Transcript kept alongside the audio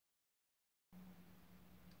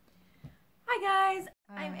Hi guys,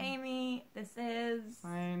 I'm Amy. This is...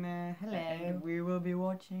 I'm hello. And we will be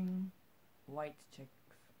watching White Chicks.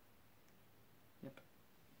 Yep.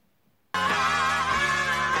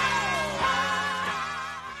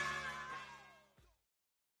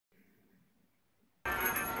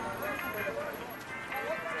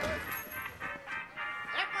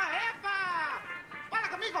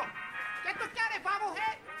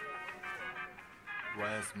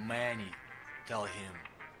 Where's Manny? Tell him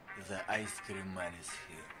the ice cream man is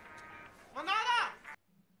here. Manada!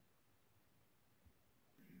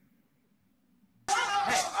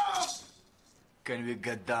 Hey! Can we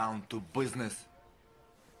get down to business?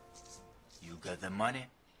 You got the money?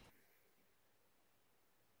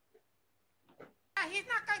 He's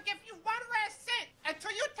not gonna give you one last cent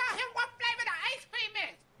until you tell him what flavor the ice cream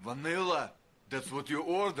is. Vanilla. That's what you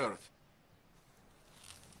ordered.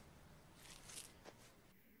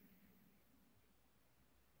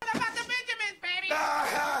 What about the Benjamins, baby?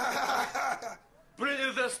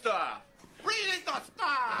 Bring the stuff. Read the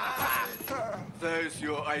stuff. There's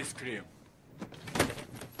your ice cream.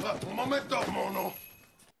 Un momento, mono.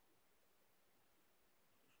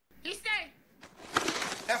 He said,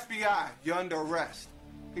 FBI, you're under arrest.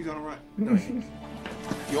 He's on a run.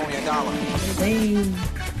 You owe me $1. Hey,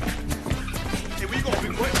 we gonna be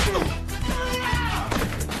quick.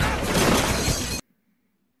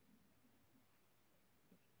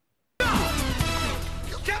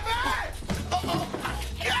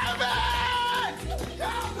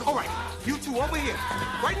 All right, you two over here,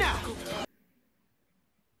 right now.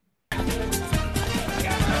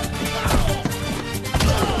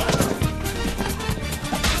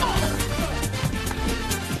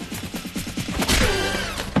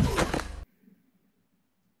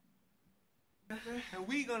 And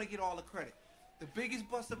we gonna get all the credit. The biggest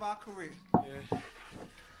bust of our career. Yeah.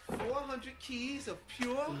 400 keys of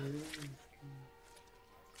pure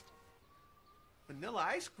vanilla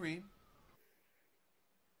ice cream.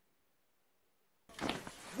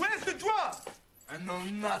 Where's the drug? I know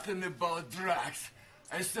nothing about drugs.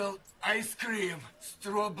 I sell ice cream,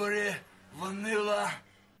 strawberry, vanilla.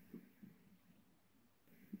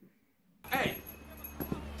 Hey!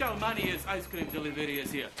 Tell Manny his ice cream delivery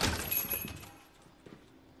is here.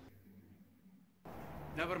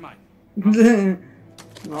 Never mind.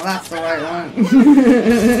 Well, that's the right one.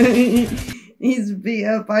 He's beat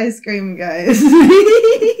up ice cream, guys.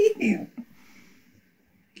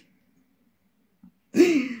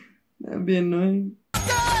 That'd be annoying.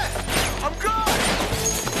 I'm good!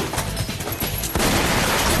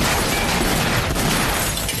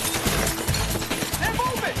 They're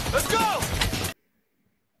moving! Let's go!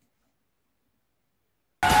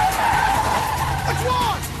 Which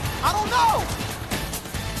one? I don't know!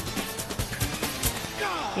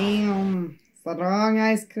 Damn. It's the wrong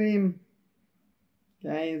ice cream.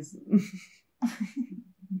 Guys.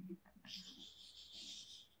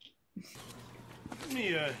 Let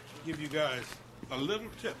me give you guys a little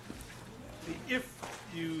tip. See, if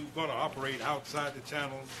you're gonna operate outside the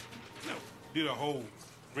channels, do the whole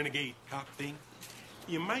renegade cop thing,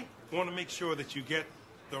 you might want to make sure that you get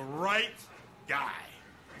the right guy.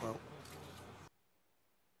 Well,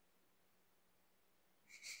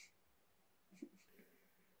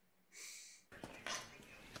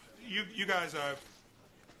 you guys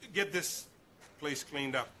get this place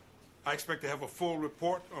cleaned up. I expect to have a full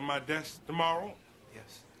report on my desk tomorrow.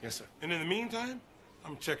 yes. Yes, sir. And in the meantime,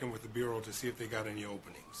 I'm checking with the Bureau to see if they got any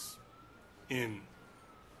openings in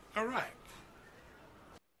Iraq.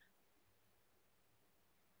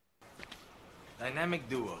 Dynamic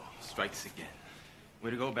duo strikes again. Way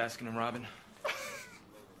to go, Baskin and Robin.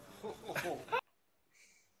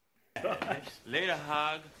 Later,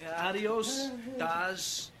 Hog. Adios,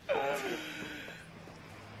 Daz. Hate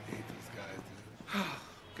these guys, dude.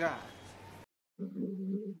 God.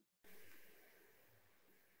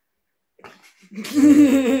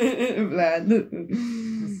 Vlad.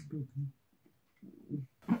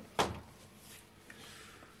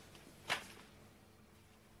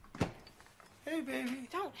 Hey, baby.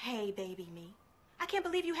 Don't hey baby me. I can't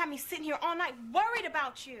believe you had me sitting here all night worried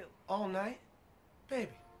about you. All night?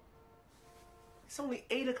 Baby. It's only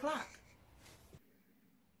 8 o'clock.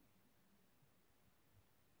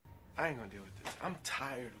 I ain't gonna deal with this. I'm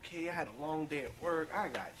tired, okay? I had a long day at work. I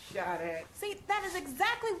got shot at. See, that is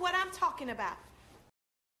exactly what I'm talking about.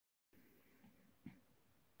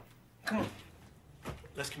 Come on.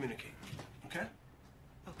 Let's communicate, okay?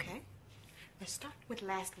 Okay. Let's start with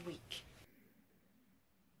last week.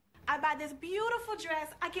 I buy this beautiful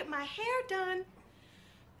dress. I get my hair done.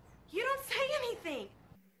 You don't say anything.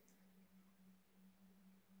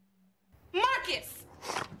 Marcus!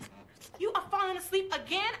 You are far sleep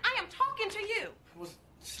again, I am talking to you. I wasn't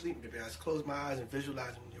sleeping, baby. I was closing my eyes and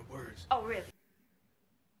visualizing your words. Oh, really?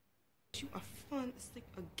 You are fun asleep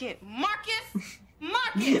again. Marcus!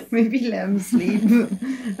 Marcus! Maybe let him sleep.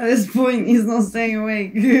 At this point, he's not staying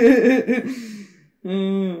awake.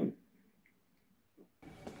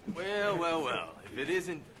 Well. If it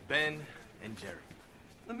isn't Ben and Jerry.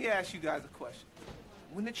 Let me ask you guys a question.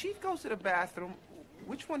 When the chief goes to the bathroom,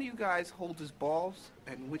 which one of you guys holds his balls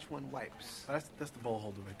and which one wipes? That's the ball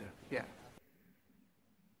holder right there. Yeah.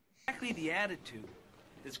 Exactly the attitude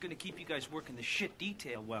that's going to keep you guys working the shit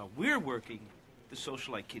detail while we're working the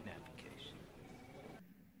socialite kidnapping case.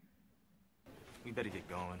 We better get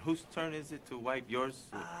going. Whose turn is it to wipe? Yours?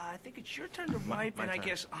 I think it's your turn to wipe, my and I turn.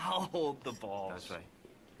 guess I'll hold the balls. That's right.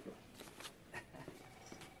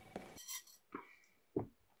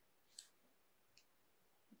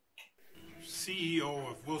 CEO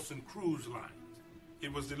of Wilson Cruise Lines.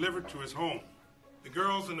 It was delivered to his home. The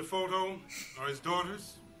girls in the photo are his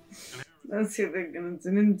daughters. That's what they're gonna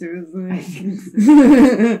turn into, isn't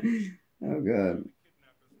it? Oh god.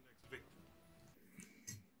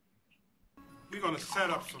 We're gonna set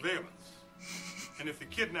up surveillance. And if the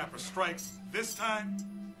kidnapper strikes this time,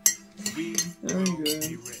 we will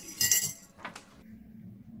be ready.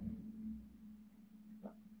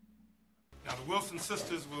 Now the Wilson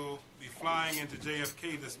sisters will be flying into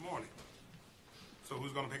JFK this morning. So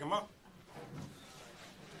who's gonna pick them up?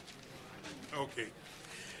 Okay.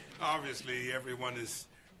 Obviously, everyone has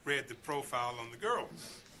read the profile on the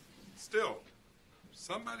girls. Still,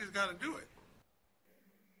 somebody's got to do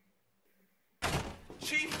it.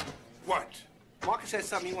 Chief! What? Marcus has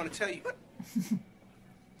something he want to tell you.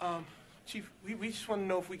 Chief, we just want to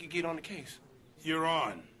know if we could get on the case. You're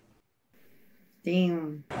on.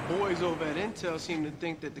 Damn. Boys over at Intel seem to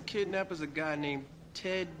think that the kidnapper's a guy named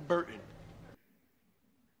Ted Burton.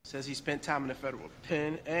 Says he spent time in the federal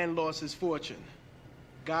pen and lost his fortune.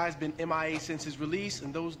 Guy's been MIA since his release,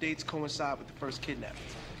 and those dates coincide with the first kidnapping.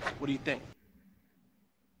 What do you think?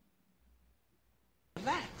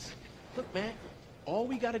 Relax. Look, man, all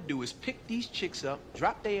we gotta do is pick these chicks up,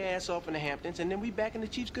 drop their ass off in the Hamptons, and then we back in the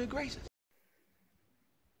chief's good graces.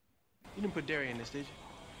 You didn't put dairy in this, did you?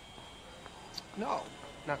 No,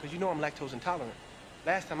 because you know I'm lactose intolerant.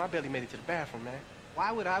 Last time I barely made it to the bathroom, man.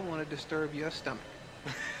 Why would I want to disturb your stomach?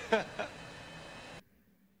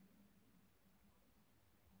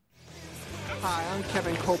 Hi, I'm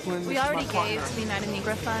Kevin Copeland. We already gave to the United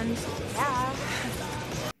Negro Fund. Yeah.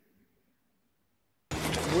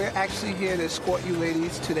 We're actually here to escort you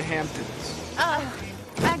ladies to the Hamptons.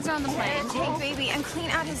 Bags are on the plane. Take baby and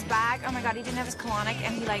clean out his bag. Oh my god, he didn't have his colonic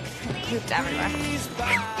and he like pooped everywhere.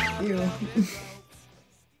 Ew.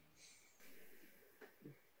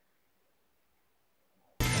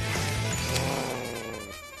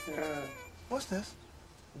 What's this?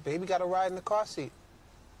 Baby got a ride in the car seat.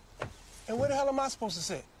 And where the hell am I supposed to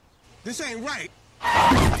sit? This ain't right.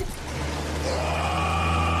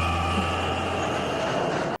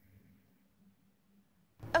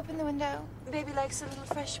 Open the window. Baby likes a little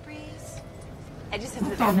fresh breeze. I just have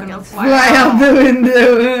to Fly out the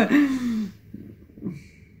window.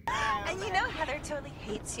 And you know Heather totally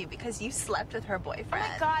hates you because you slept with her boyfriend. Oh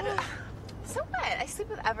my god. So what? I sleep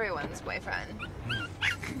with everyone's boyfriend.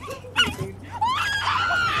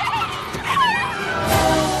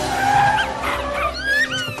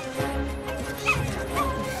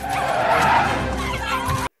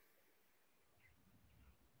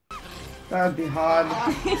 That'd be hard.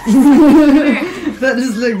 That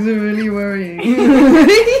just looks really worrying. Oh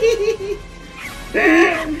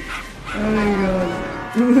my god.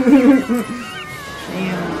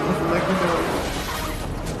 Damn, just look at it.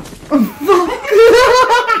 Oh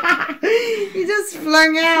fuck! He just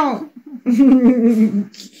flung out. Oh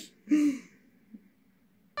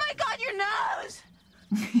my god, your nose!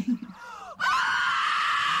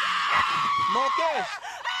 Marcus!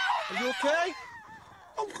 Are you okay?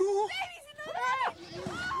 I'm cool.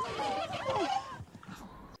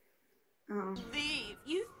 Leave.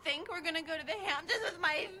 You think we're gonna go to the Hamptons with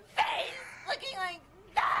my face looking like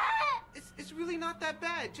that? It's really not that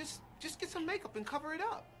bad. Just get some makeup and cover it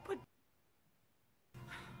up. But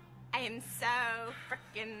I am so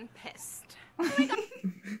freaking pissed. Oh my god.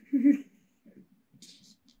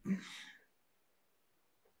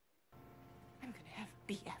 I'm gonna have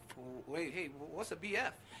BF. Wait, hey, what's a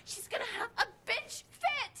BF? She's gonna have a bitch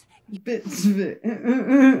fit. Bitch fit.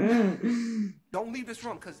 Don't leave this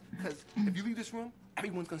room, cause if you leave this room,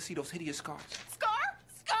 everyone's gonna see those hideous scars. Scar?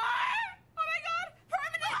 Scar? Oh my god!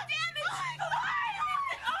 Permanent damage!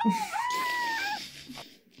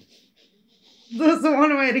 That's the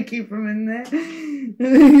one way to keep him in there.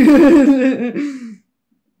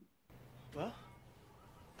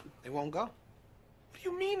 won't go. What do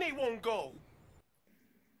you mean they won't go?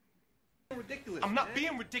 Ridiculous. I'm not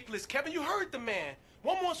being ridiculous, Kevin. You heard the man.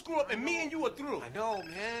 One more screw up and me and you are through. I know,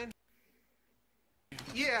 man.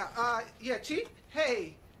 Yeah, Chief.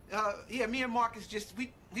 Hey, yeah, me and Marcus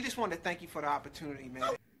we just wanted to thank you for the opportunity,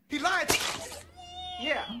 man. He lied.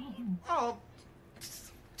 Yeah. Oh,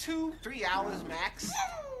 2-3 hours max.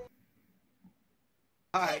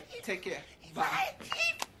 All right, take care. Bye.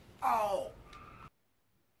 Oh.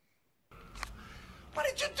 Why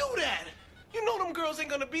did you do that? You know them girls ain't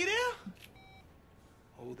gonna be there.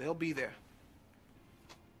 Oh, they'll be there.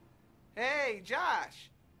 Hey, Josh.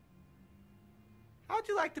 How'd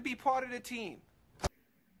you like to be part of the team?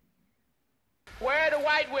 Where are the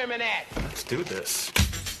white women at? Let's do this.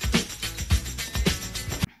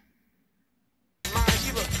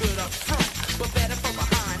 She looked good up front, but better from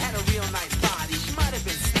behind. Had a real nice body. She might have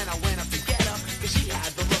been sent. I went up to get her, cause she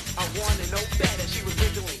had the look I wanted, no better. She was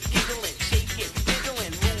wiggling, giggling, shaking,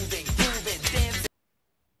 giggling, moving, grooving, dancing.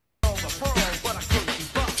 All the pearls, but I couldn't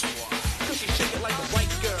keep up. Cause she shake it like a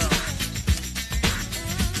white girl.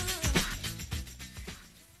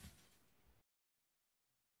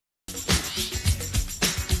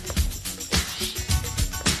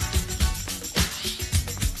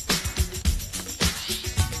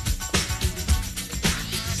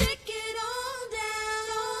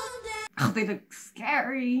 Oh, they look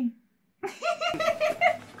scary. Okay,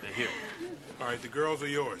 here. All right, the girls are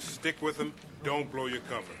yours. Stick with them. Don't blow your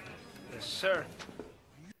cover. Yes, sir.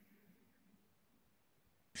 You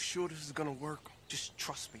sure this is gonna work? Just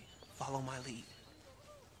trust me. Follow my lead.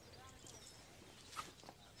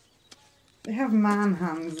 They have man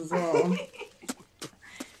hands as well.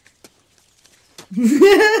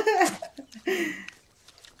 They're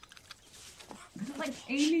like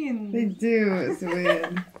aliens. They do, it's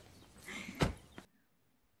weird.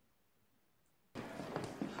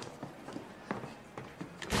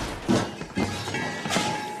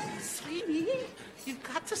 Sweetie, you've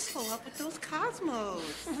got to slow up with those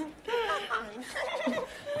cosmos.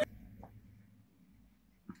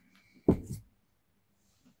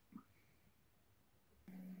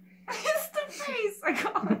 It's the face. I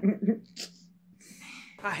can't.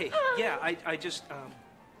 Hi. Yeah, I just,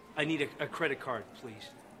 I need a credit card, please.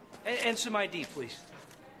 And some ID, please.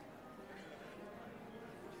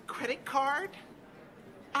 Credit card?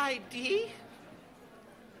 ID?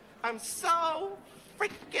 I'm so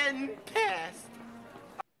freaking pissed.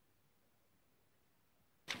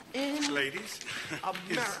 In Ladies,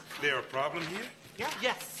 America. is there a problem here? Yeah.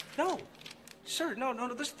 Yes. No. Sir, no,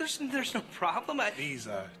 there's no problem. These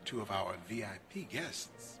are two of our VIP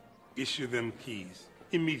guests. Issue them keys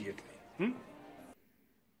immediately.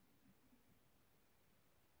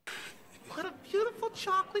 What a beautiful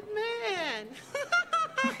chocolate man.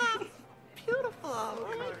 Beautiful. Oh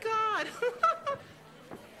my God.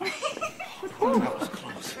 That was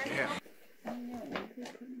close. Yeah.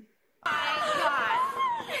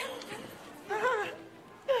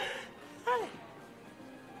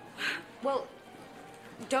 Well,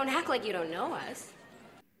 don't act like you don't know us.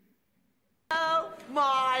 Oh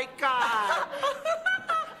my God.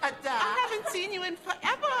 I haven't seen you in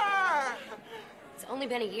forever. It's only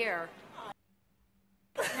been a year.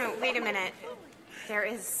 No, wait a minute. There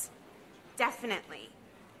is definitely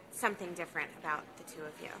something different about the two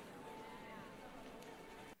of you.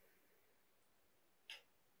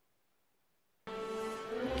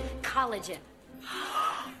 Collagen.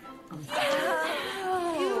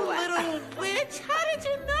 You little witch. How did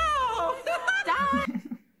you know?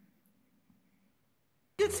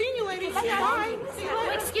 Good seeing you, ladies. Bye. See you Oh,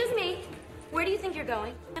 later. excuse me. Where do you think you're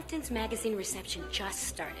going? Captain's magazine reception just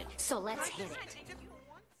started, so let's hit it.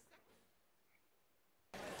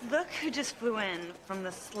 Look who just flew in from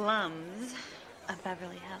the slums of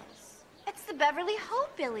Beverly Hills. It's the Beverly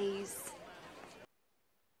Hillbillies.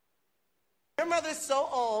 Your mother's so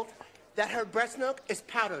old that her breast milk is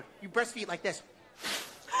powdered. You breastfeed like this.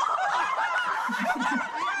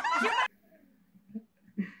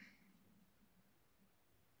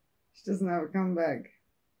 She doesn't have a comeback.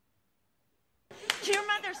 Your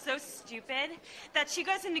mother's so stupid that she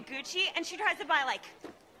goes into Gucci and she tries to buy, like,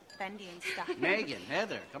 Fendi and stuff. Megan,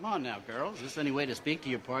 Heather, come on now, girls. Is this any way to speak to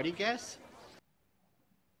your party guests?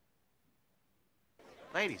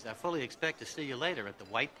 Ladies, I fully expect to see you later at the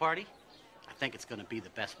white party. I think it's going to be the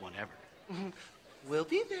best one ever. We'll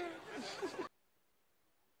be there.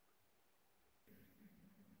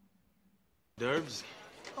 Derbs?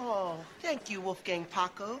 Oh, thank you, Wolfgang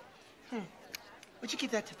Paco. Would you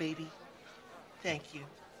give that to baby? Thank you.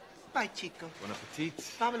 Bye, Chico. Bon appetit.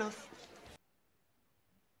 Vámonos.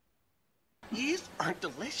 These aren't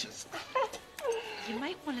delicious. You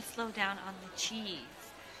might want to slow down on the cheese.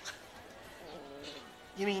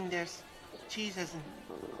 You mean there's cheese as in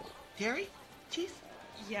dairy cheese?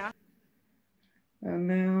 Yeah. Oh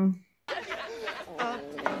no.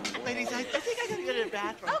 Ladies, I think I gotta go to the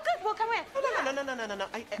bathroom. Oh, good. Well, come in. Oh, no.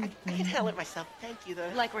 I can handle it myself. Thank you, though.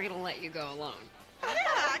 Like we're gonna let you go alone.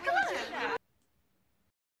 Yeah, come on.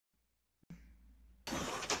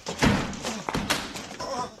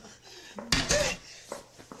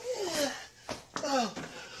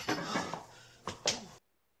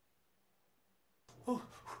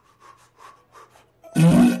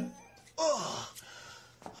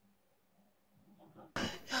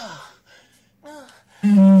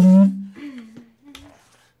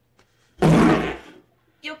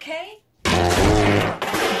 You okay?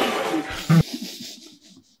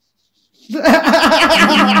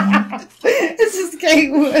 This is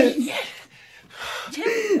Gatewood.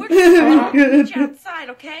 Tim, we're just going to meet you outside,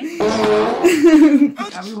 okay?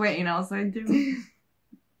 Are we waiting outside too?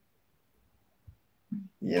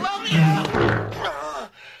 Yep.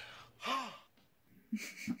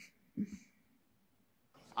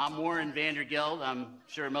 I'm Warren Vandergilt. I'm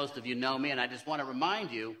sure most of you know me, and I just want to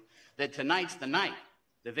remind you that tonight's the night.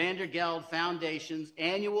 The Vandergeld Foundation's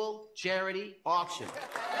annual charity auction.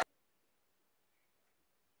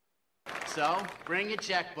 So, bring your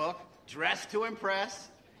checkbook, dress to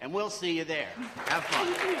impress, and we'll see you there. Have fun.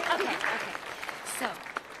 Okay. So,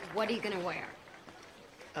 what are you gonna wear?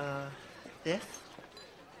 This?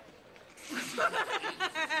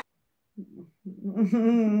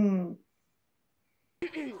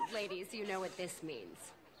 Ladies, you know what this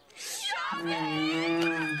means.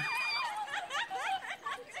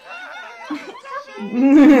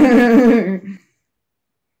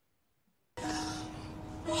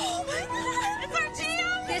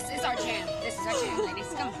 This is our jam,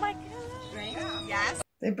 ladies. Come on. Right? Yes.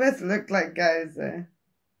 They both look like guys there.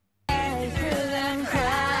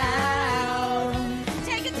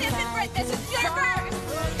 Take a different breath. This is your bird.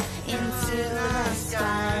 Into the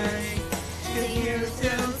sky, you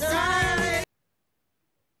still die.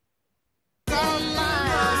 From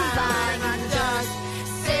my side, just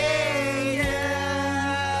say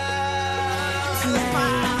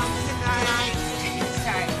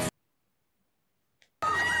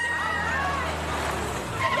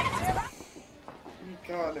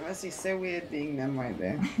God, it must be so weird being them right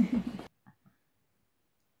there.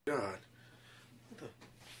 God.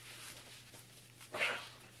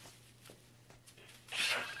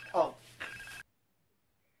 Oh.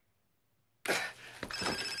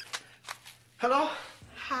 Hello?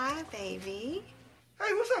 Hi, baby.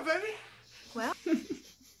 Hey, what's up, baby? Well,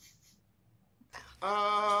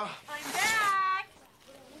 I'm back.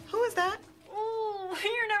 who is that? Ooh,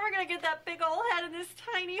 you're never gonna get that big old head in this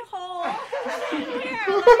tiny hole. Here,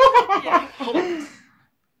 let me help you.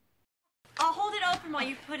 I'll hold it open while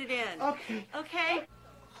you put it in. Okay. Okay?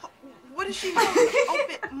 What is she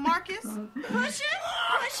open? Marcus? Push it.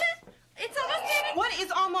 Push it. It's almost in. What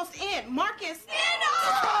is almost in? Marcus?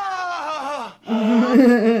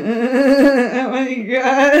 Oh my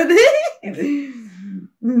God.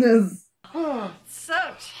 This. So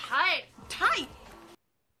tight. Tight.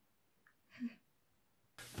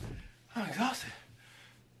 I'm exhausted.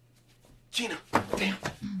 Gina, damn.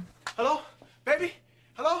 Hello? Baby?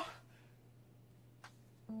 Hello?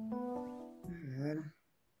 Do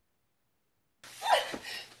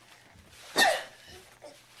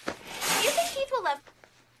you think Keith will love...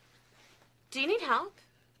 Do you need help?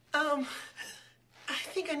 I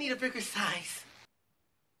think I need a bigger size.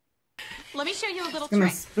 Let me show you a little It's gonna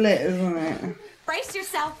trick. split, isn't it? Brace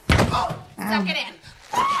yourself. Ow. Suck it in.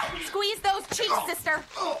 Squeeze those cheeks, sister.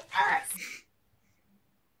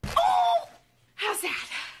 How's that?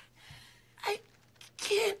 I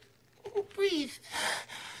can't breathe.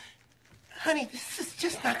 Honey, this is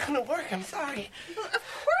just not gonna work. I'm sorry. Of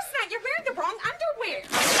course not. You're wearing the wrong underwear.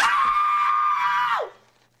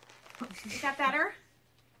 Is that better?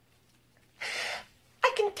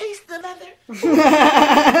 I can taste the leather.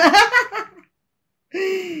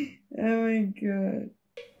 Oh my God.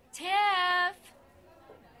 Tiff!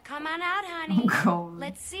 Come on out, honey. Oh, God.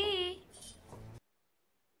 Let's see.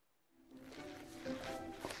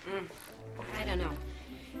 I don't know.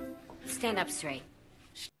 Stand up straight.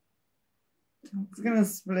 It's gonna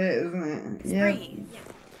split, isn't it? Yeah. Breathe.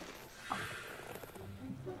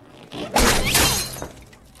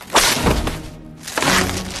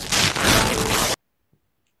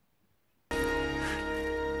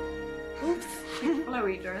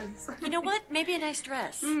 Flowy dress. You know what? Maybe a nice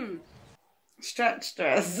dress. Stretch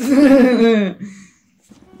dress.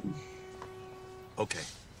 Okay.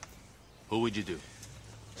 Who would you do?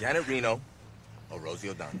 Janet Reno, or Rosie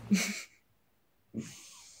O'Donnell.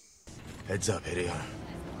 Heads up, here they are.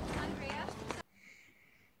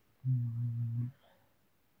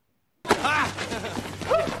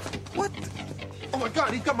 What? Oh my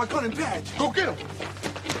God, he's got my gun and badge. Go get him.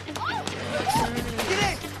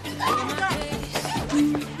 Get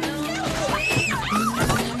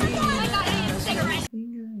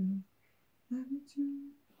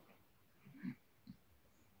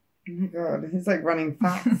Oh my God, he's like running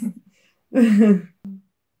fast.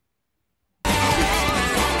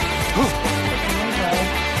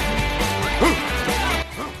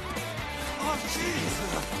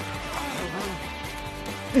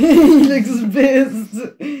 He looks pissed.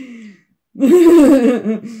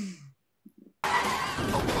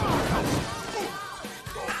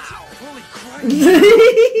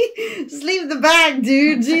 Just leave the bag,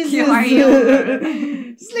 dude. Jesus.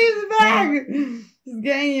 Just leave the bag. He's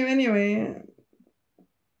getting you anyway.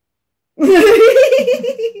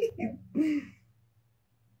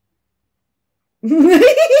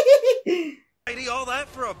 Lady, all that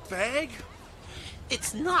for a bag?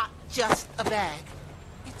 It's not just a bag.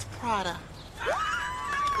 It's Prada.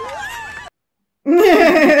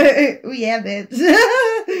 Oh yeah, bitch.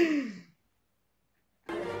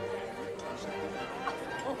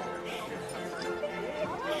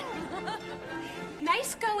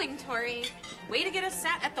 Nice going, Tori. Way to get us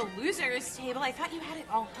sat at the losers table. I thought you had it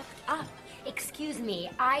all hooked up. Excuse me,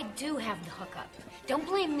 I do have the hookup. Don't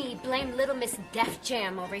blame me, blame little Miss Def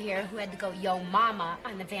Jam over here who had to go yo mama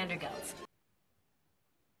on the Vandergilts.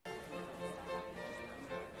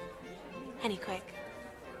 Honey, quick.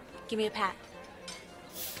 Give me a pat.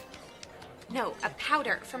 No, a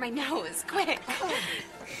powder for my nose. Quick.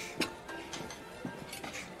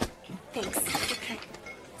 Thanks. Okay.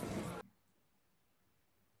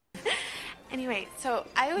 Anyway, so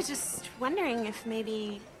I was just wondering if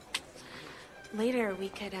maybe later we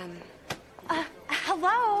could,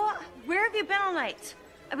 Hello? Where have you been all night?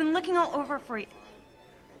 I've been looking all over for you.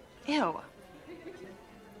 Ew.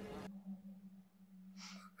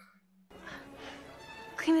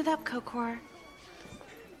 Clean it up, Kokor.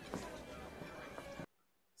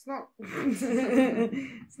 It's not.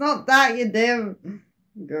 It's not that, you dim.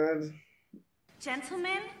 Good.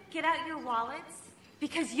 Gentlemen, get out your wallets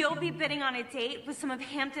because you'll be bidding on a date with some of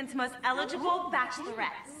Hampton's most eligible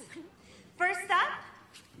bachelorettes. First up,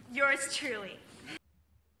 yours truly.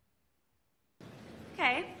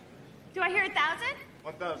 Okay. Do I hear 1,000?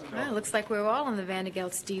 1,000. Well, looks like we're all on the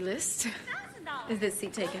Vandergelt's D list. Is this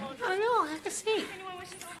seat taken? Oh no, I have a seat.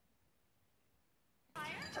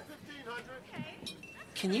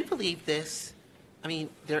 Can you believe this? I mean,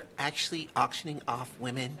 they're actually auctioning off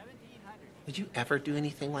women. Would you ever do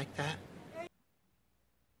anything like that?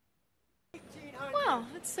 Well,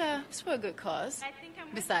 it's for a good cause.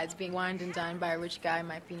 Besides, being wined and dined by a rich guy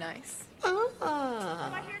might be nice. Oh,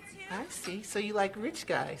 I see. So you like rich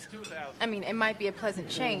guys? I mean, it might be a pleasant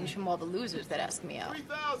change from all the losers that ask me out.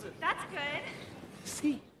 3,000. That's good.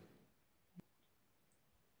 See.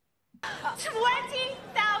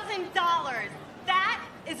 $20,000. That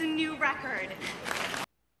is a new record.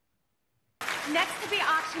 Next to be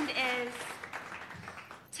auctioned is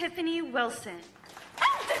Tiffany Wilson.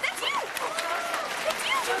 Oh, that's you! That's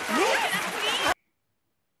you!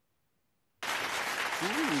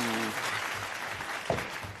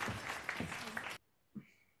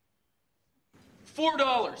 $4.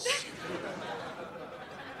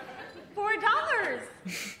 $4.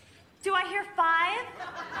 Do I hear 5?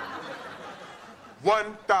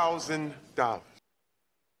 $1,000.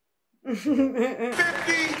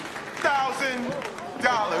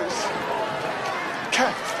 $50,000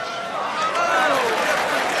 cash.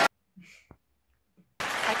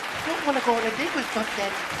 I don't want to go on a date with Buck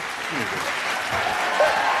Daddy.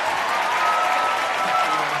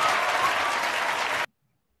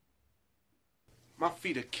 My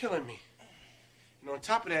feet are killing me. And on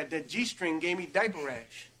top of that G-string gave me diaper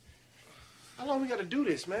rash. How long we gotta do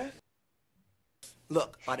this, man?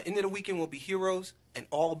 Look, by the end of the weekend, we'll be heroes and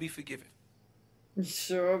all will be forgiven. You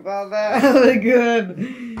sure about that? Good.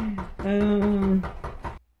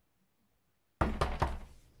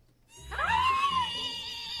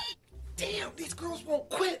 Damn, these girls won't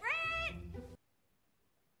quit.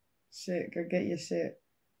 Shit, go get your shit.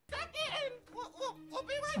 We'll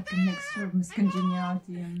be right like a mixture of Miss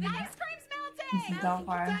Congeniality and Mrs.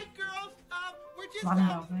 Doubtfire.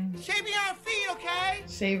 Shaving our feet, okay?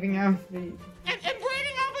 Shaving our feet. And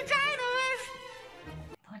braiding our vaginas.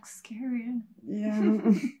 That looks scary. Yeah.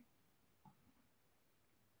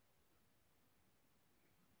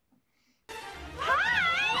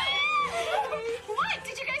 Hi! What?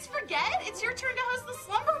 Did you guys forget? It's your turn to host the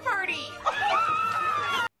slumber party.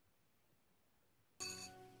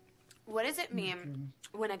 mean,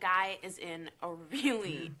 when a guy is in a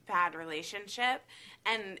really bad relationship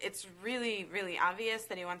and it's really, really obvious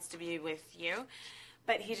that he wants to be with you,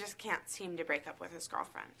 but he just can't seem to break up with his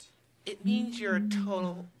girlfriend. It means you're a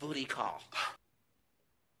total booty call.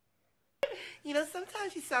 You know,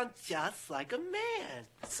 sometimes you sound just like a man.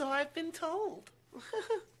 So I've been told.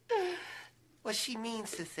 What she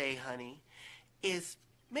means to say, honey, is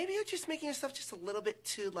maybe you're just making yourself just a little bit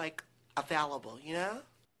too, like, available, you know?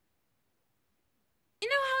 You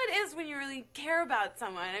know how it is when you really care about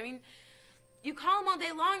someone. I mean, you call them all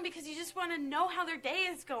day long because you just want to know how their day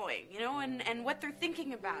is going, you know, and what they're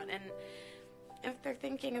thinking about, and if they're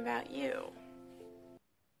thinking about you.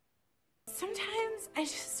 Sometimes I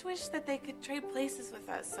just wish that they could trade places with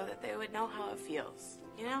us so that they would know how it feels,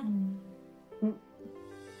 you know?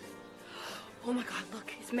 Oh my God,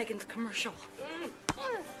 look, it's Megan's commercial.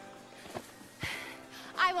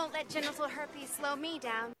 I won't let genital herpes slow me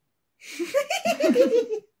down.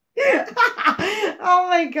 Oh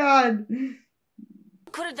my God.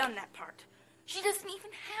 Could have done that part. She doesn't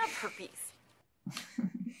even have herpes.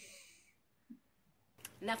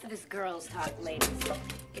 Enough of this girls' talk, ladies.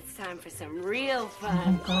 It's time for some real fun.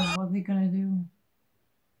 Oh my God, what are they gonna do?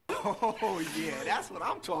 Oh, yeah, that's what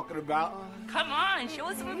I'm talking about. Come on, show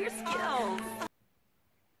us some of your skills.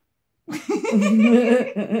 Get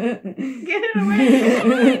it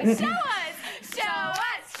away. Show us! Show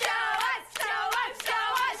us! Show us! Show us! Show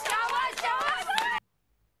us! Show us! Show us!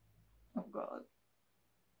 Oh God.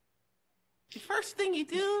 The first thing you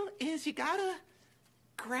do is you gotta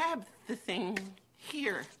grab the thing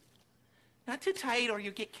here. Not too tight or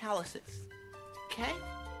you get calluses. Okay?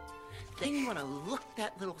 Then you wanna look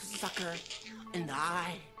that little sucker in the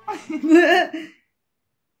eye.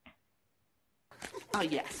 Oh,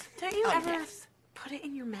 yes. Don't you oh, ever yes. put it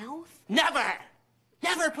in your mouth? Never!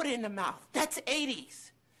 Never put it in the mouth. That's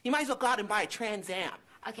 80s. You might as well go out and buy a Trans Am.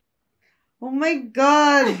 Okay. Oh my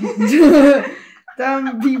God.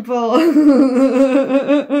 Dumb people.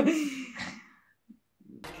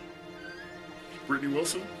 Brittany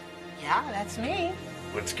Wilson? Yeah, that's me.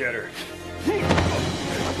 Let's get her.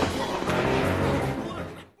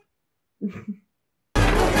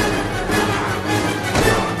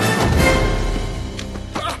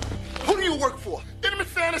 Who do you work for? Intimate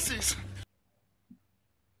Fantasies.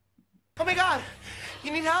 Oh my God.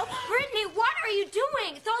 You need help? Brittany, what are you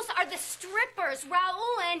doing? Those are the strippers,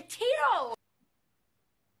 Raul and Tito.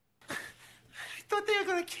 I thought they were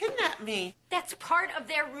gonna kidnap me. That's part of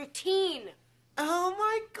their routine. Oh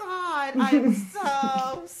my God. I'm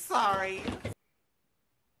so sorry.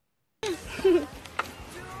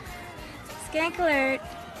 Skank alert.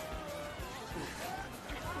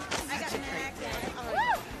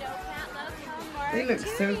 They look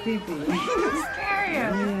so creepy. Scary.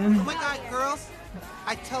 Yeah. Oh my God, girls.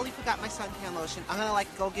 I totally forgot my suntan lotion. I'm gonna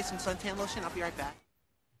go get some suntan lotion. I'll be right back.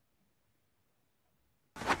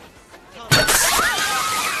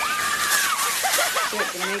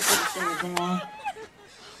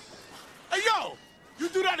 Hey, yo! You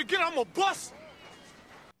do that again, I'm gonna bust.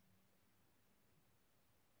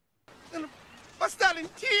 And bust out in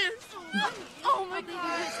tears. Oh my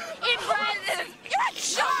God! Impressive! You're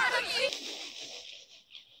Shawn!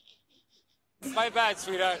 My bad,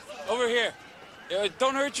 sweetheart. Over here.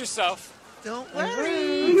 Don't hurt yourself. Don't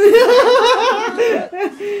worry.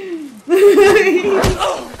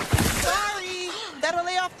 Oh. Sorry. That'll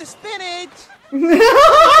lay off the spinach.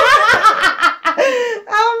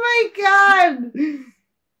 Oh my God.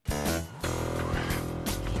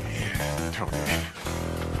 Tony,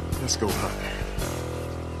 let's go hunting.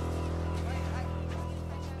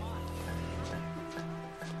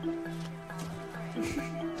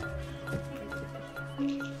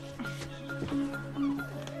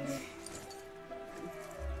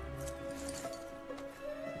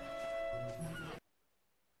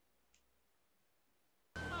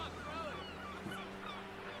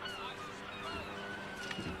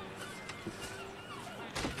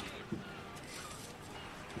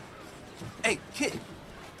 Hey, kid.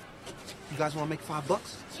 You guys want to make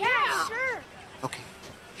 $5? Yeah, sure. Okay,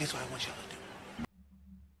 here's what I want y'all to do.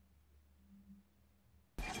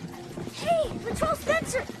 Hey, Latrell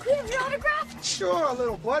Spencer, can we have your autograph? Sure,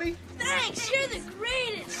 little buddy. Thanks, you're the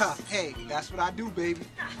greatest. Hey, that's what I do, baby.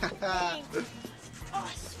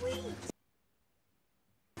 Oh, sweet.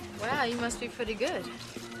 Wow, you must be pretty good.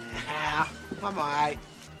 Yeah, I'm all right.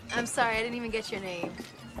 I'm sorry, I didn't even get your name.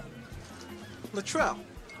 Latrell.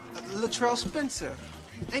 Latrell Spencer.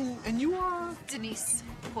 And you are? Denise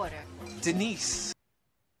Porter. Denise.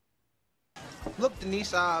 Look,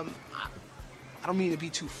 Denise, I don't mean to be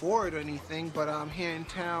too forward or anything, but I'm here in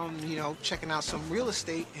town, you know, checking out some real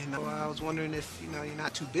estate, and I was wondering if, you know, you're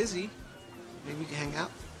not too busy. Maybe we can hang out.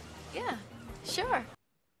 Yeah, sure.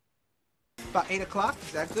 About 8 o'clock,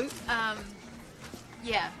 is that good?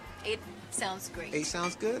 Yeah, 8 sounds great. 8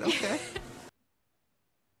 sounds good? Okay.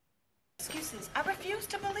 Excuses. I refuse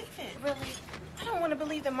to believe it. Really? I don't want to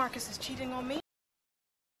believe that Marcus is cheating on me.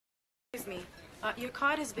 Excuse me. Your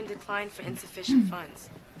card has been declined for insufficient funds.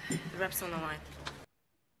 The rep's on the line.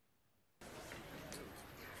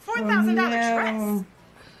 $4,000 dress?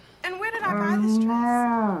 And where did I buy this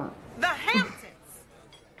dress? The Hamptons.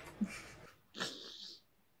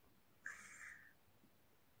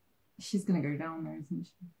 She's gonna go down there, isn't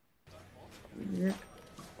she? Yep.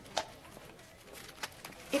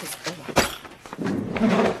 It is over.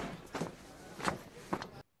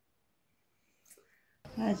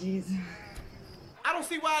 Ah, jeez. I don't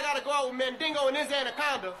see why I gotta go out with Mandingo and his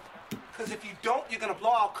anaconda. Because if you don't, you're going to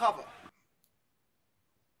blow out cover.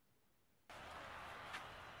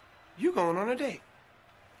 You going on a date.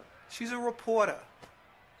 She's a reporter.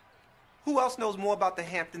 Who else knows more about the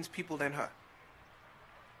Hamptons people than her?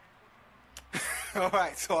 All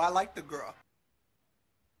right, so I like the girl.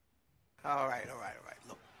 All right.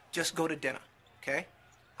 Look, just go to dinner, okay?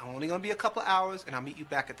 I'm only gonna be a couple hours, and I'll meet you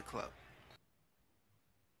back at the club.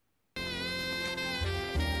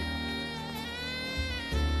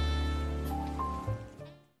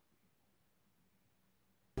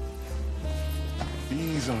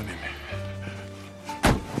 Ease on him.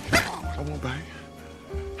 I won't bite.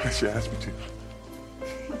 Unless you ask me to.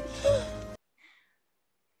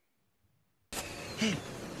 Hey,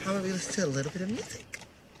 how about we listen to a little bit of music?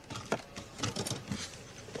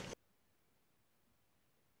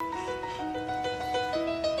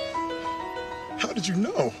 How did you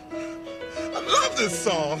know? I love this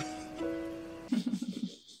song.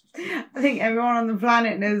 I think everyone on the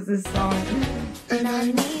planet knows this song. And I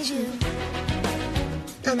need you.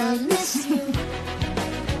 And I miss you.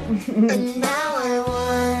 And now I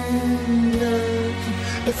wonder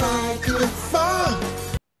if I could fall.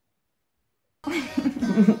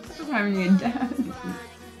 Having your dad.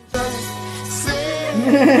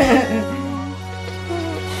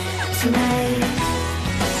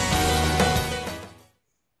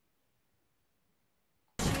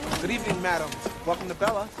 Good evening, madam. Welcome to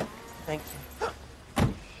Bella. Thank you.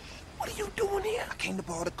 What are you doing here? I came to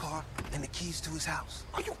borrow the car and the keys to his house.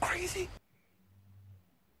 Are you crazy?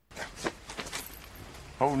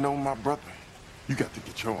 Oh no, my brother. You got to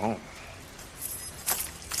get your own.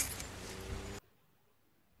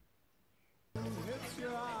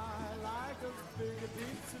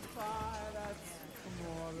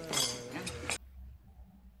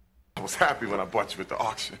 I was happy when I bought you at the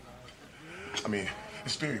auction. I mean,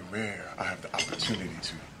 it's very rare I have the opportunity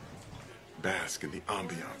to bask in the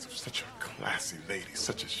ambiance of such a classy lady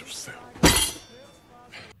such as yourself.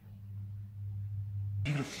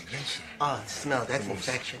 Beautiful nature. Oh, smell, that's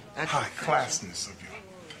infection. That's high classness of you.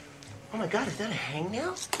 Oh my God, is that a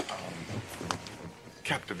hangnail?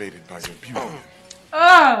 Captivated by your beauty.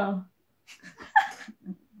 Oh!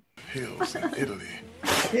 Hills in Italy.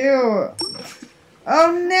 Ew.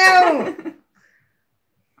 Oh no!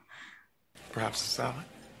 Perhaps a salad?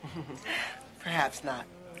 Perhaps not.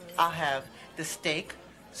 I'll have the steak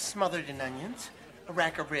smothered in onions, a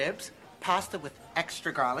rack of ribs, pasta with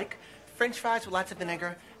extra garlic, French fries with lots of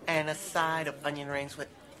vinegar, and a side of onion rings with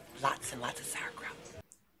lots and lots of sauerkraut.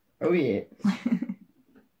 Oh yeah.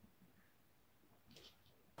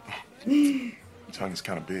 Your tongue is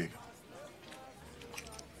kind of big.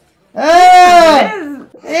 Oh!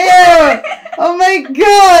 Ew! Oh my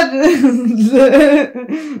god!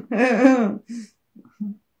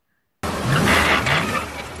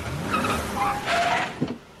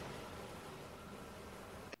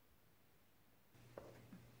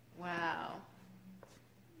 Wow.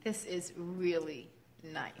 This is really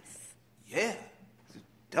nice. Yeah.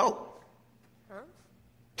 Dope. Huh?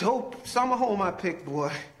 Dope summer home I picked,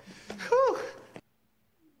 boy. Whew.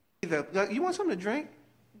 You want something to drink?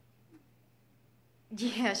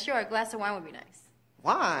 Yeah, sure. A glass of wine would be nice.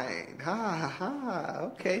 Wine.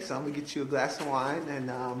 Okay, so I'm gonna get you a glass of wine, and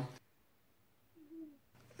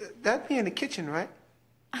that'd be in the kitchen, right?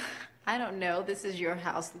 I don't know. This is your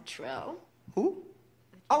house, Latrell. Who?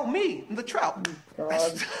 Oh, me, Latrell.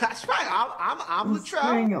 That's right. I'm He's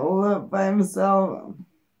doing it all up by himself.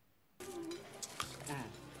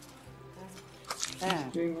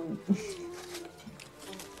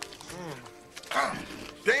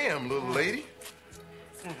 Damn, little lady.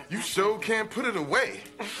 You sure can't put it away.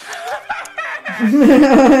 Oh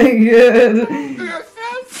my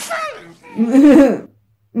god.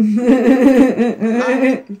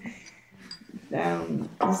 Damn.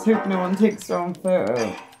 Let's hope no one takes their own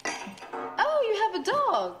photo. Oh, you have a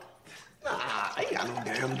dog. Nah, I ain't got no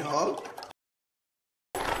damn dog.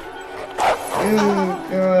 Oh,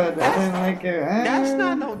 God. I didn't like it. That's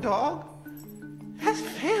not no dog. That's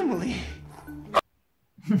family.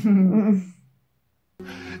 Come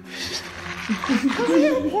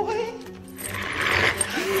here, boy.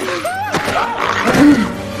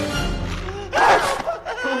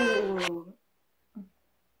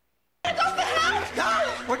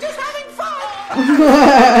 We're just having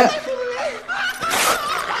fun.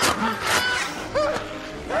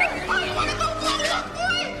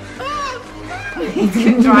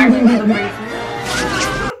 He's driving to the basement.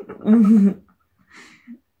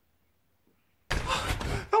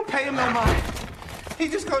 Don't pay him no mind.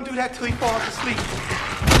 He's just gonna do that till he falls asleep.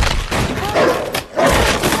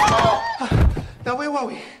 Now where were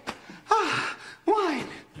we? Wine.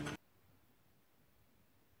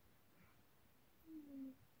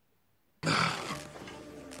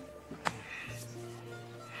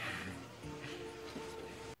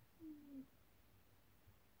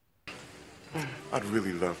 I'd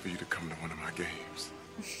really love for you to come to one of my games.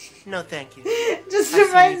 No, thank you. Just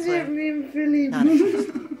reminds me of me and Philly.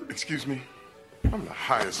 Excuse me? I'm the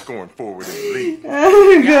highest scoring forward in the league.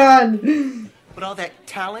 Oh, God. With all that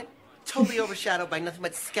talent, totally overshadowed by nothing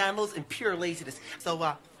but scandals and pure laziness.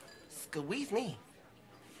 So, squeeze me.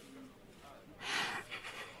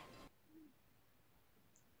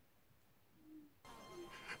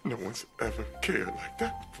 No one's ever cared like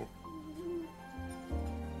that before.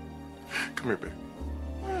 Come here, baby.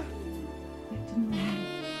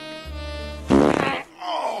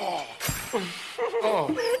 Oh. Oh.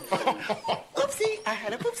 Oopsie, I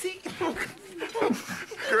had a poopsie.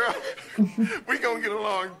 Girl, we gonna get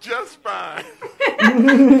along just fine.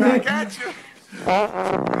 Back at you.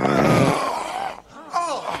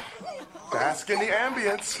 Oh. Bask in the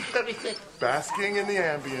ambience. Basking in the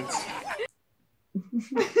ambience.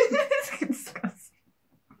 It's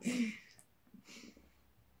disgusting.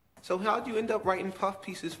 So how'd you end up writing puff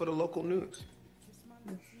pieces for the local news?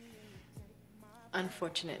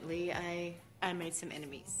 Unfortunately, I made some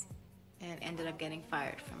enemies and ended up getting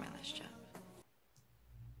fired from my last job.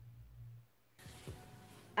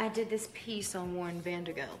 I did this piece on Warren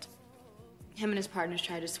Vanderbilt. Him and his partners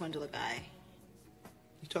tried to swindle a guy.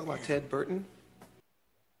 You talking about Ted Burton?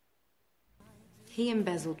 He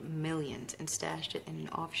embezzled millions and stashed it in an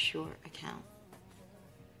offshore account.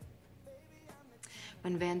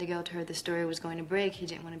 When Vanderbilt heard the story was going to break, he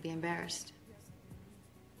didn't want to be embarrassed.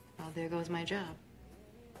 Well, there goes my job.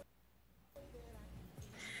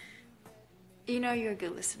 You know you're a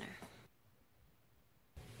good listener.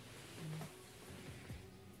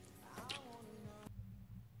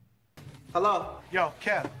 Hello? Yo,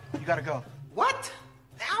 Kev, you gotta go. What?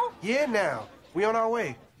 Now? Yeah, now. We on our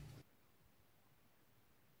way.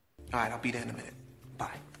 All right, I'll be there in a minute.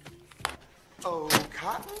 Bye. Oh,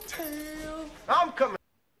 Cottontail. I'm coming.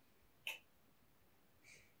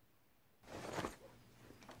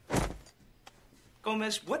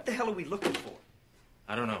 Gomez, what the hell are we looking for?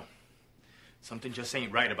 I don't know. Something just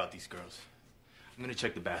ain't right about these girls. I'm gonna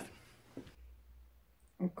check the bathroom.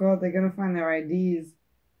 Oh, God, they're gonna find their IDs.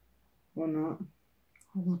 Or not.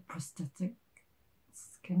 All the prosthetic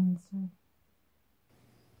skin stuff.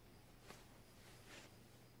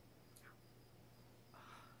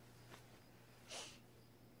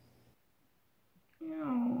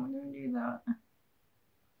 No, don't do that.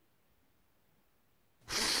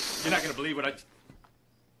 You're not gonna believe what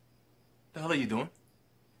the hell are you doing?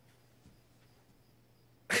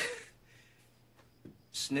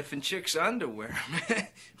 Sniffing chicks' underwear, man.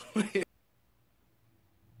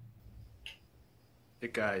 They're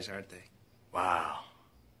guys, aren't they? Wow.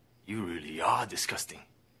 You really are disgusting.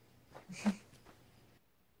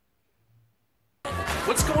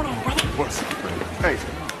 What's going on, brother? What's Hey,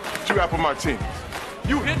 2 apple martinis.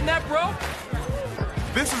 You hitting that, bro?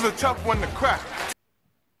 This is a tough one to crack.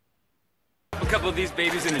 A couple of these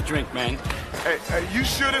babies in a drink, man. Hey, you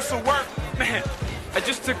sure this will work? Man, I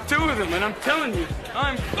just took 2 of them, and I'm telling you,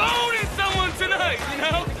 I'm boning someone tonight, you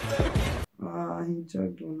know? Ah, he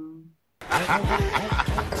jugged one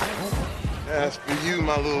That's for you,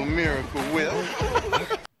 my little miracle whip.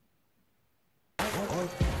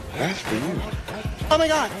 That's for you. Oh my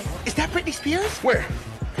God, is that Britney Spears? Where?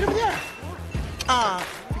 Right over there. Ah,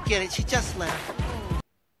 forget it, she just left.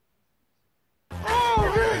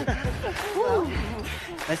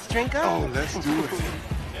 Let's drink up. Oh, let's do it.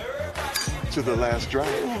 To the last drop.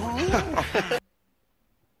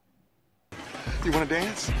 You want to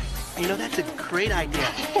dance? You know, that's a great idea.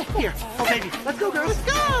 Here, oh baby, let's go, girls. Let's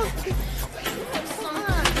go.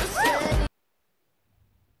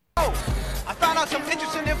 Oh, I found out some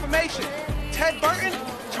interesting information. Ted Burton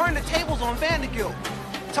turned the tables on Vanderbilt.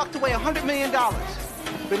 Tucked away $100 million.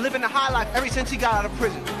 Been living the high life ever since he got out of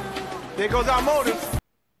prison. There goes our motive.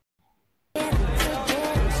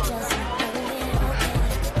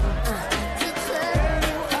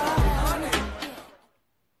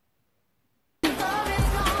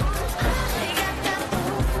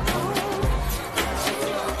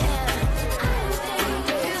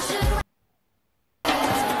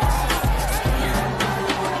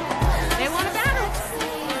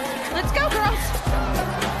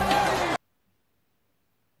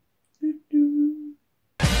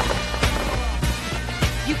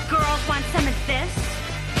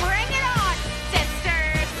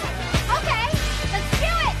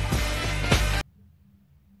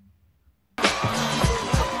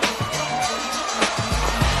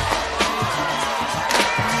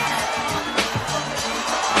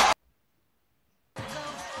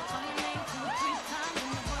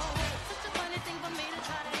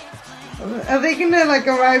 Are they gonna like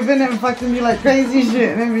arrive in and fucking be like crazy shit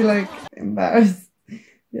and then be like embarrassed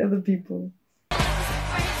the other people?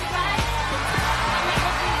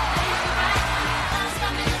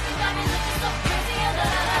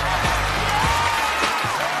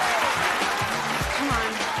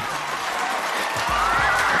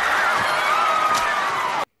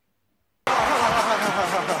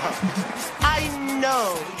 I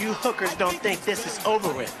know you hookers don't think this is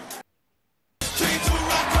over with.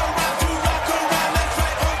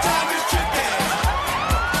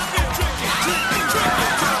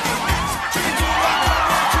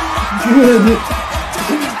 The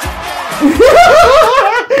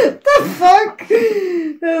fuck?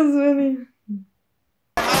 That was funny.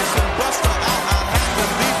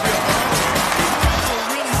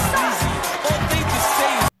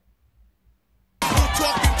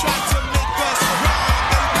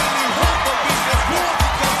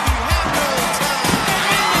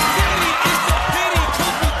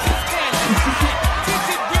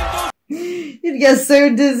 You'd get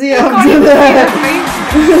so dizzy after that.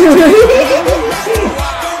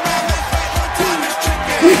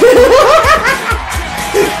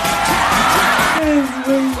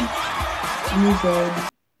 Oh my god.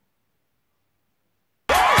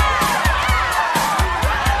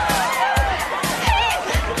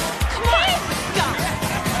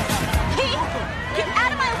 Get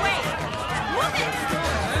out of my way! Woman!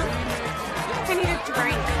 I need a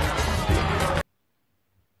drink.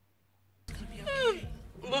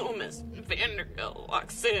 Little Miss Vanderbilt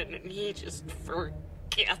walks in and he just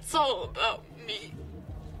forgets all about me.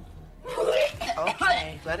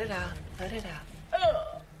 Okay, let it out. Let it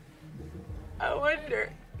out. I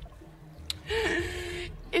wonder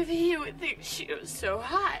if he would think she was so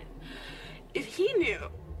hot. If he knew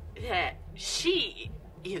that she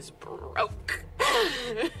is broke.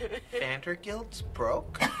 Vandergilt's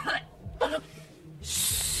broke?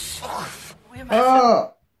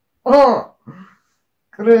 Oh,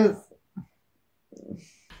 Chris.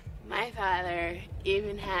 My father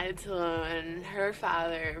even had to loan her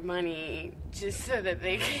father money just so that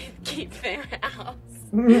they could keep their house.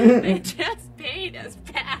 They just paid us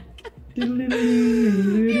back.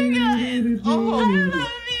 You guys, oh, I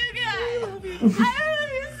love you guys. I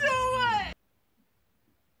love you so much.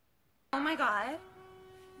 Oh my god.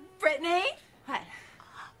 Brittany? What?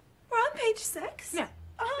 We're on page 6. No.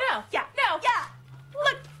 No. Yeah. No. Yeah.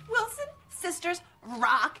 Look, Wilson Sisters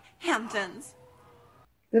rock Hamptons.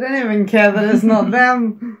 They don't even care that it's not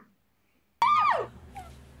them.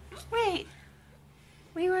 Wait.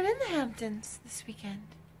 We weren't in the Hamptons this weekend.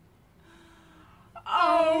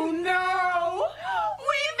 Oh no!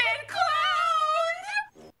 We've been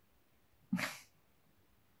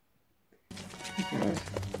cloned!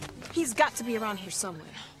 He's got to be around here somewhere.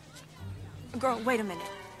 Girl, wait a minute.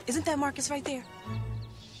 Isn't that Marcus right there?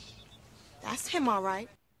 That's him, all right.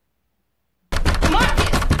 It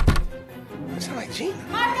sounds like Gina.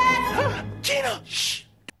 Marcus! Gina! Shh!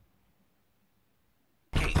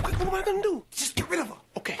 Okay, what am I gonna do? Just get rid of her.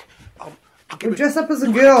 Okay, I'll get We'll rid dress up as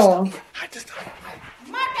a girl.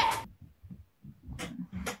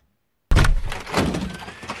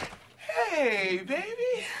 Hey,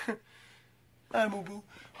 baby. Hi, Moo Boo.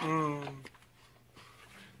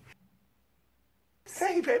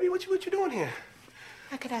 Hey, baby, what you doing here?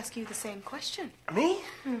 I could ask you the same question. Me?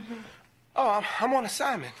 Mm-hmm. Oh, I'm on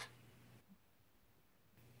assignment.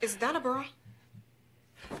 Is that a bra?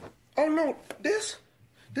 Oh no, this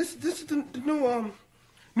is the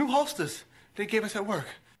new hostess they gave us at work.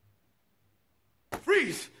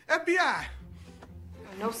 Freeze! FBI! I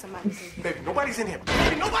know somebody's in here. Baby, nobody's in here.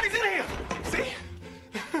 Baby, nobody's in here! See?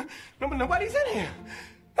 Nobody's in here.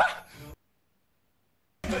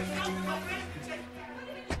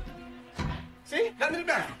 See? Nothing in the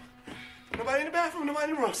bathroom. Nobody in the bathroom, nobody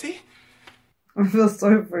in the room. See? I feel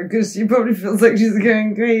sorry for her because she probably feels like she's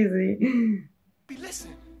going crazy.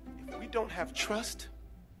 Listen, if we don't have trust,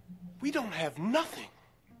 we don't have nothing.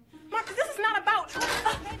 Marcus, this is not about...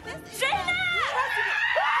 Jaina!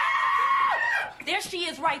 There she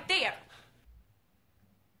is right there.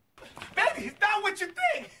 Baby, he's not what you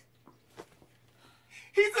think.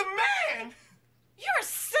 He's a man. You're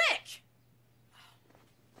sick.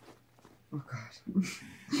 Oh,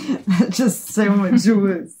 God. Just so much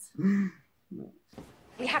worse.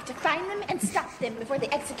 We have to find them and stop them before they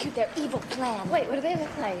execute their evil plan. Wait, what do they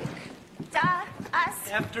look like? Duh, us.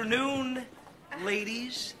 Afternoon,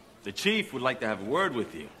 ladies. The chief would like to have a word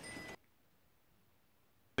with you.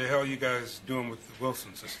 What the hell are you guys doing with the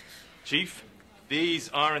Wilson sisters? Chief, these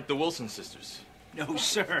aren't the Wilson sisters. No,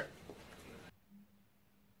 sir.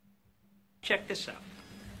 Check this out.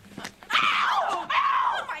 Ow! Ow!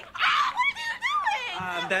 Oh my God! What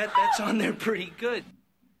are you doing? That's on there pretty good.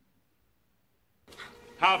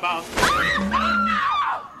 How about...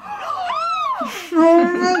 Oh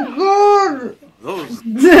my God! Those...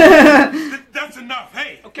 That's enough.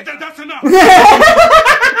 Hey, okay. That's enough.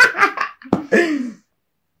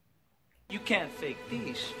 You can't fake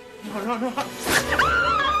these. No.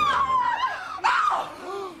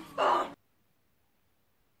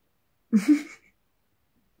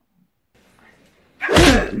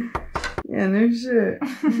 Yeah, no shit.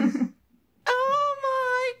 Oh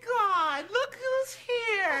my God! Look who's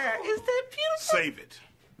here! Is that beautiful? Save it.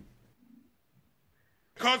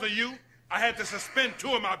 Because of you, I had to suspend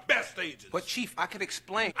 2 of my best agents. But Chief, I could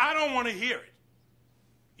explain. I don't want to hear it.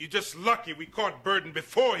 You're just lucky we caught Burton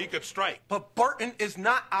before he could strike. But Burton is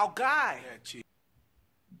not our guy. Yeah, Chief.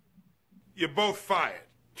 You're both fired.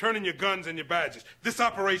 Turn in your guns and your badges. This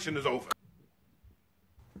operation is over.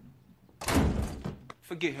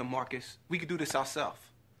 Forget him, Marcus. We could do this ourselves.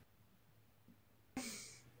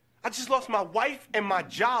 I just lost my wife and my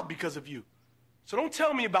job because of you. So don't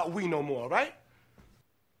tell me about we no more, right?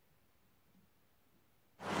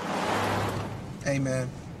 Hey, man.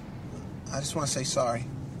 I just want to say sorry.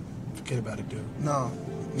 Forget about it, dude. No.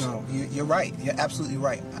 You're right. You're absolutely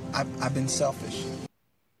right. I've been selfish.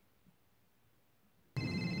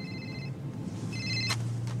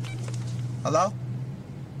 Hello?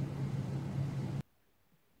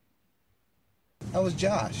 That was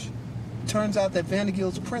Josh. Turns out that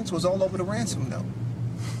Vandergill's prince was all over the ransom note.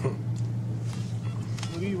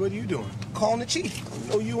 What are you doing? Calling the chief.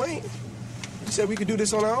 No, you ain't. You said we could do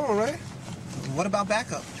this on our own, right? What about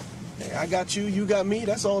backup? Hey, I got you, you got me.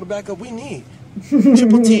 That's all the backup we need.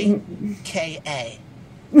 Triple T-K-A.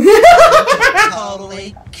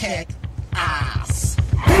 Totally kick ass.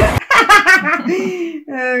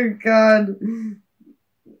 Oh, God.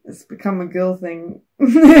 It's become a girl thing.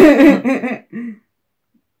 Any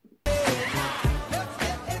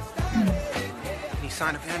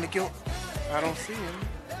sign of Vandergilt? I don't see him.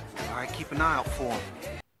 All right, keep an eye out for him.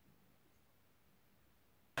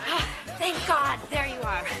 Thank God, there you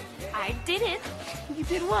are. I did it. You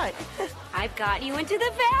did what? I've got you into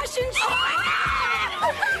the fashion show.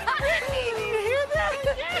 Oh you hear that?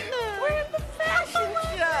 We're in the fashion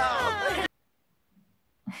show.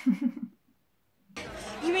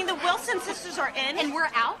 You mean the Wilson sisters are in? And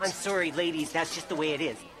we're out? I'm sorry, ladies, that's just the way it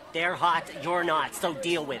is. They're hot, you're not, so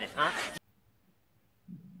deal with it, huh?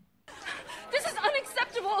 This is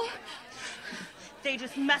unacceptable. They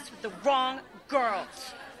just messed with the wrong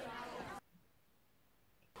girls.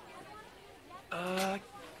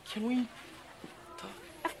 Can we talk?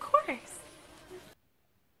 Of course.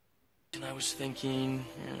 And I was thinking,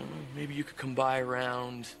 maybe you could come by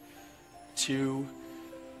around 2.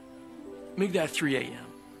 Make that 3 a.m.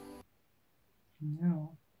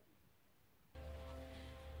 No.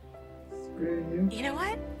 Screw you. You know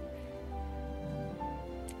what?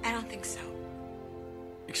 I don't think so.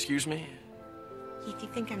 Excuse me? Heath, you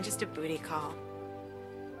think I'm just a booty call?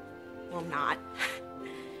 Well, not.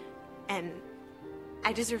 And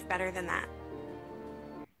I deserve better than that.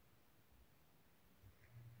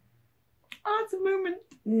 Oh, it's a moment.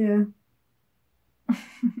 Yeah.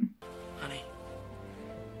 Honey.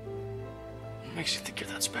 What makes you think you're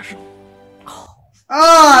that special?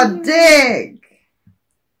 Oh, dick!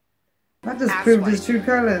 That just proved his true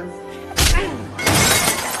colors.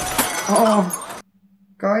 Oh.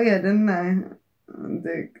 Got you, didn't I? Oh,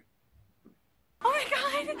 dick. Oh my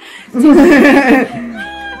God!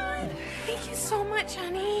 Thank you so much,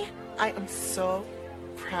 honey. I am so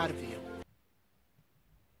proud of you.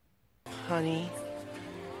 Honey,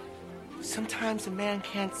 sometimes a man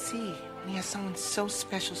can't see when he has someone so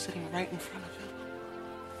special sitting right in front of him.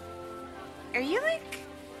 Are you like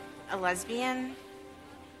a lesbian?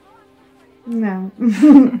 No.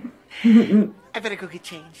 I better go get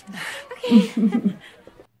changed.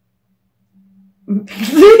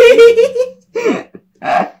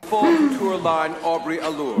 Full couture line Aubrey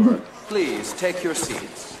Allure. Please take your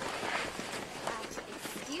seats.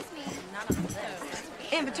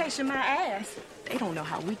 Invitation my ass. They don't know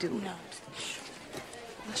how we do. No.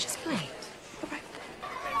 Let's just play.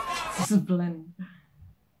 This is blend.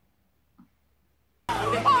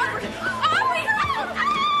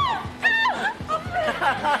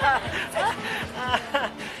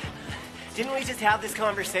 Didn't we just have this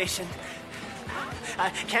conversation?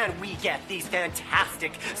 Can we get these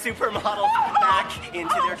fantastic supermodels back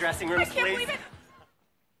into their dressing rooms, please?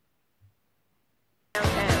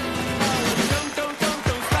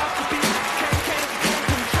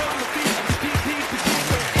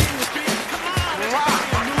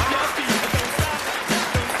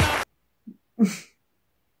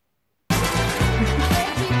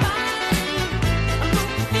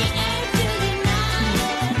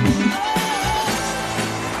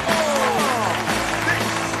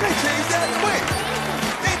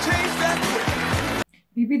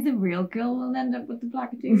 Maybe the real girl will end up with the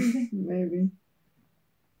black dude. Maybe.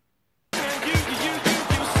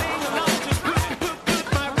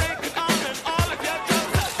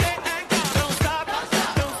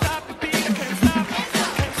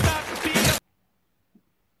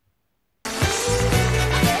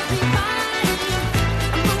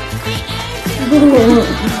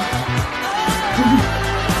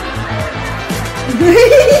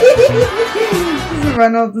 Just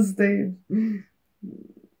run off the stage.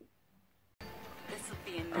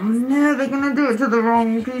 Oh no, they're gonna do it to the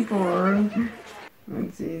wrong people. Oh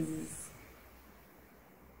Jesus.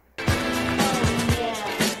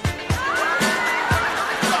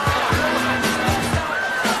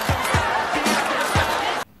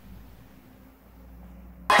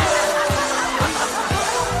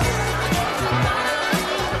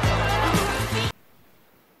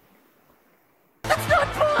 That's not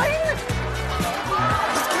fine!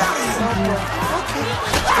 Let's get out of here. Okay.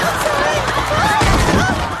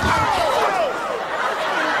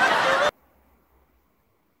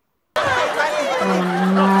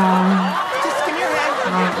 Just give me your hand.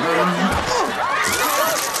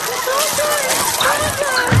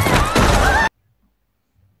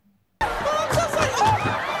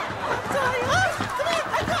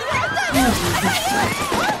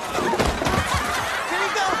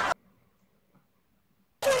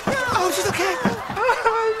 Oh, she's okay.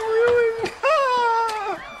 I'm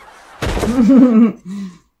ruined.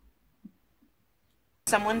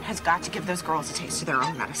 Someone has got to give those girls a taste of their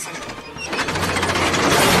own medicine.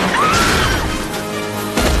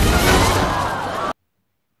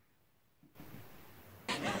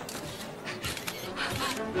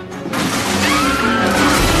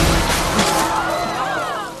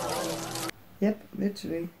 Yep,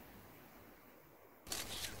 literally.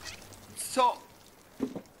 So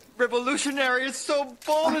revolutionary, it's so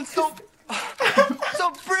bold and so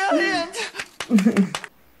so brilliant.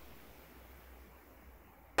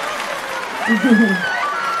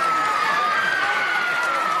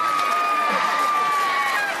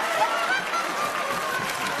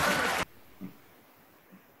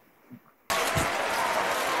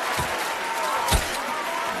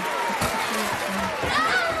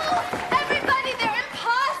 Everybody, they're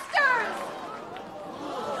imposters!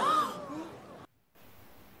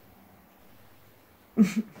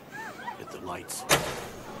 Hit the lights.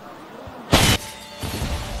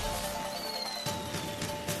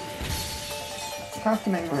 What's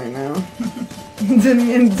happening right now? Turning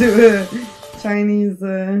into a Chinese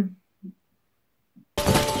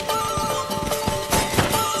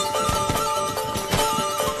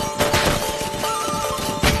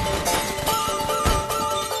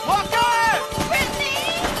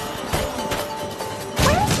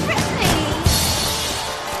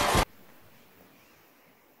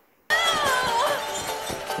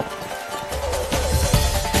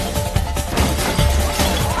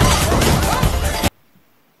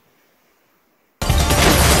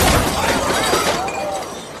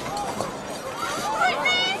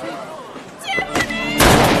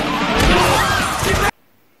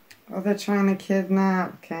Oh, they're trying to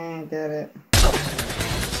kidnap. Okay, I get it.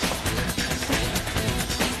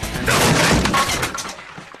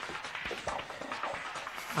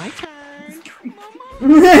 My turn.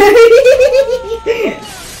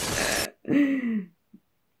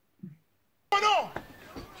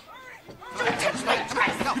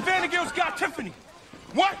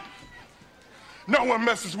 No one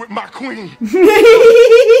messes with my queen. I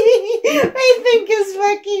think it's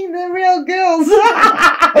fucking the real girls.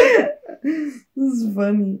 This is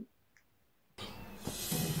funny.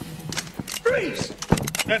 Freeze!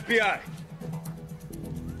 FBI.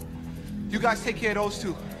 You guys take care of those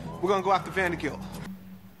two. We're gonna go after Vandergilt.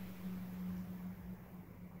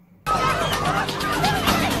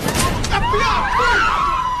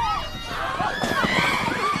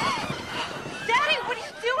 Daddy, what are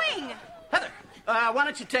you doing? Heather, why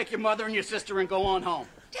don't you take your mother and your sister and go on home?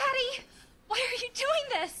 Daddy, why are you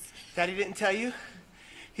doing this? Daddy didn't tell you?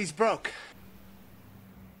 He's broke.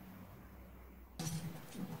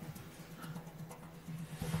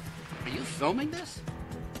 Are you filming this?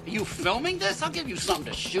 Are you filming this? I'll give you something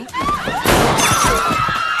to shoot.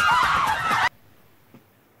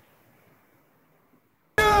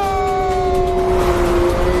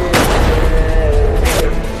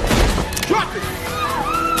 Drop it!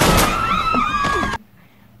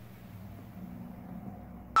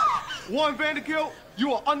 Warren Vandergilt,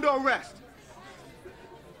 you are under arrest.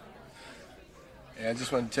 Yeah, I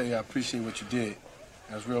just wanted to tell you I appreciate what you did.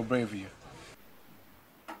 That was real brave of you.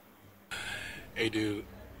 Hey, dude,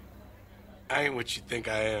 I ain't what you think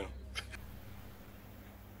I am.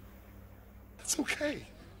 That's okay.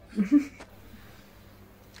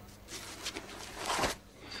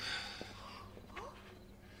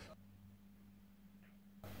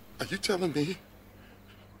 Are you telling me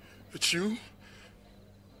that you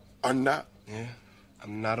are not? Yeah,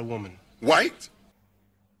 I'm not a woman. White?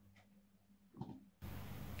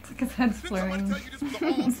 It's like his head's flirting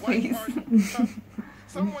his face.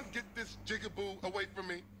 Someone get this jigaboo away from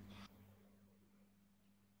me.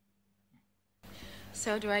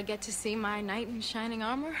 So, do I get to see my knight in shining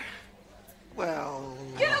armor? Well...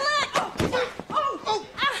 Get a leg! Oh!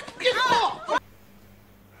 Get off!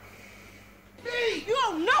 Me! You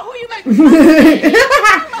don't know who you make me!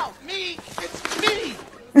 Me! It's me!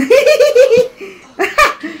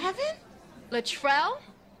 Kevin? Latrell?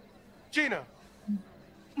 Gina.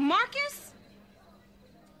 Marcus?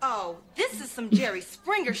 Oh, this is some Jerry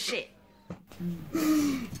Springer shit.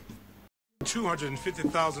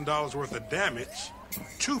 $250,000 worth of damage.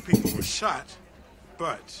 2 people were shot,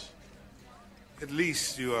 but at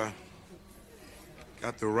least you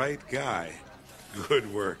got the right guy.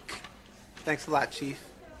 Good work. Thanks a lot, Chief.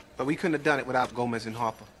 But we couldn't have done it without Gomez and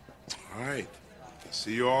Harper. All right.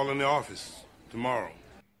 See you all in the office tomorrow.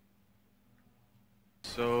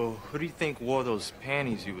 So, who do you think wore those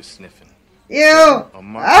panties you were sniffing? Ew! Oh,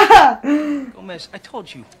 Mark. Gomez, I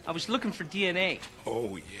told you, I was looking for DNA.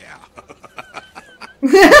 Oh, yeah.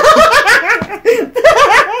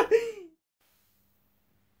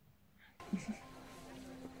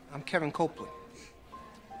 I'm Kevin Copeland.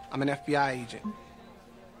 I'm an FBI agent.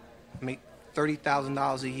 I make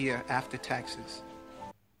 $30,000 a year after taxes.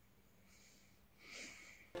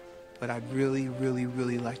 But I'd really, really,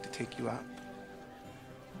 really like to take you out.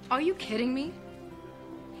 Are you kidding me?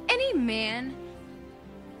 Any man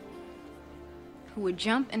who would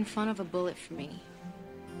jump in front of a bullet for me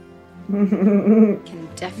can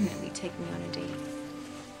definitely take me on a date.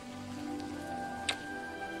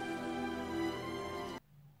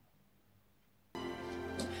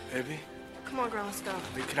 Baby? Come on, girl, let's go.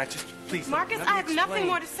 Baby, can I just, please? Marcus, let me I have nothing explain.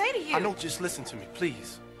 more to say to you. I know, just listen to me,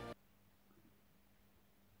 please.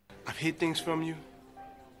 I've hid things from you,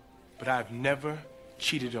 but I've never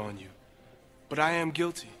cheated on you. But I am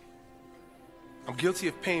guilty. I'm guilty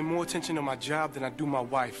of paying more attention to my job than I do my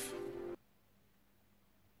wife.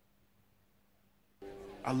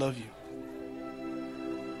 I love you.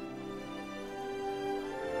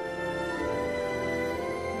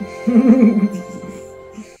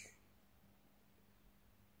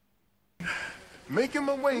 Making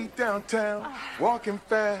my way downtown, walking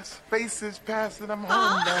fast, faces past and I'm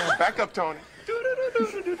home now. Back up, Tony.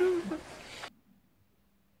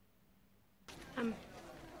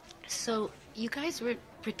 So you guys were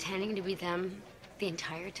pretending to be them the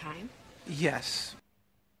entire time? Yes.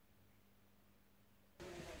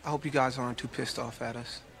 I hope you guys aren't too pissed off at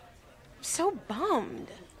us. I'm so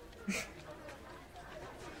bummed. We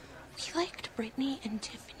liked Brittany and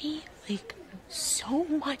Tiffany, like, so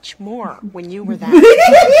much more when you were there.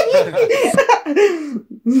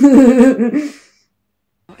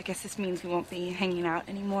 I guess this means we won't be hanging out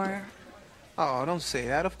anymore. Oh, don't say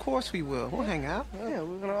that. Of course we will. We'll hang out. Yeah,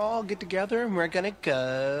 we're gonna all get together and we're gonna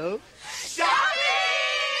go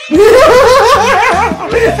That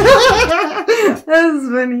was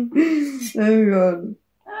funny. Oh god.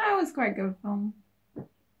 That was quite good film.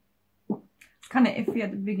 It's kind of iffy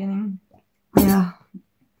at the beginning. Yeah.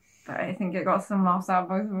 But I think it got some laughs out of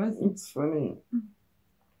both of us. It's funny.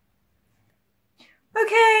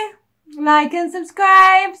 Okay. Like and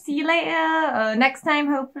subscribe. See you later. Next time,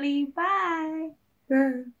 hopefully.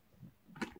 Bye.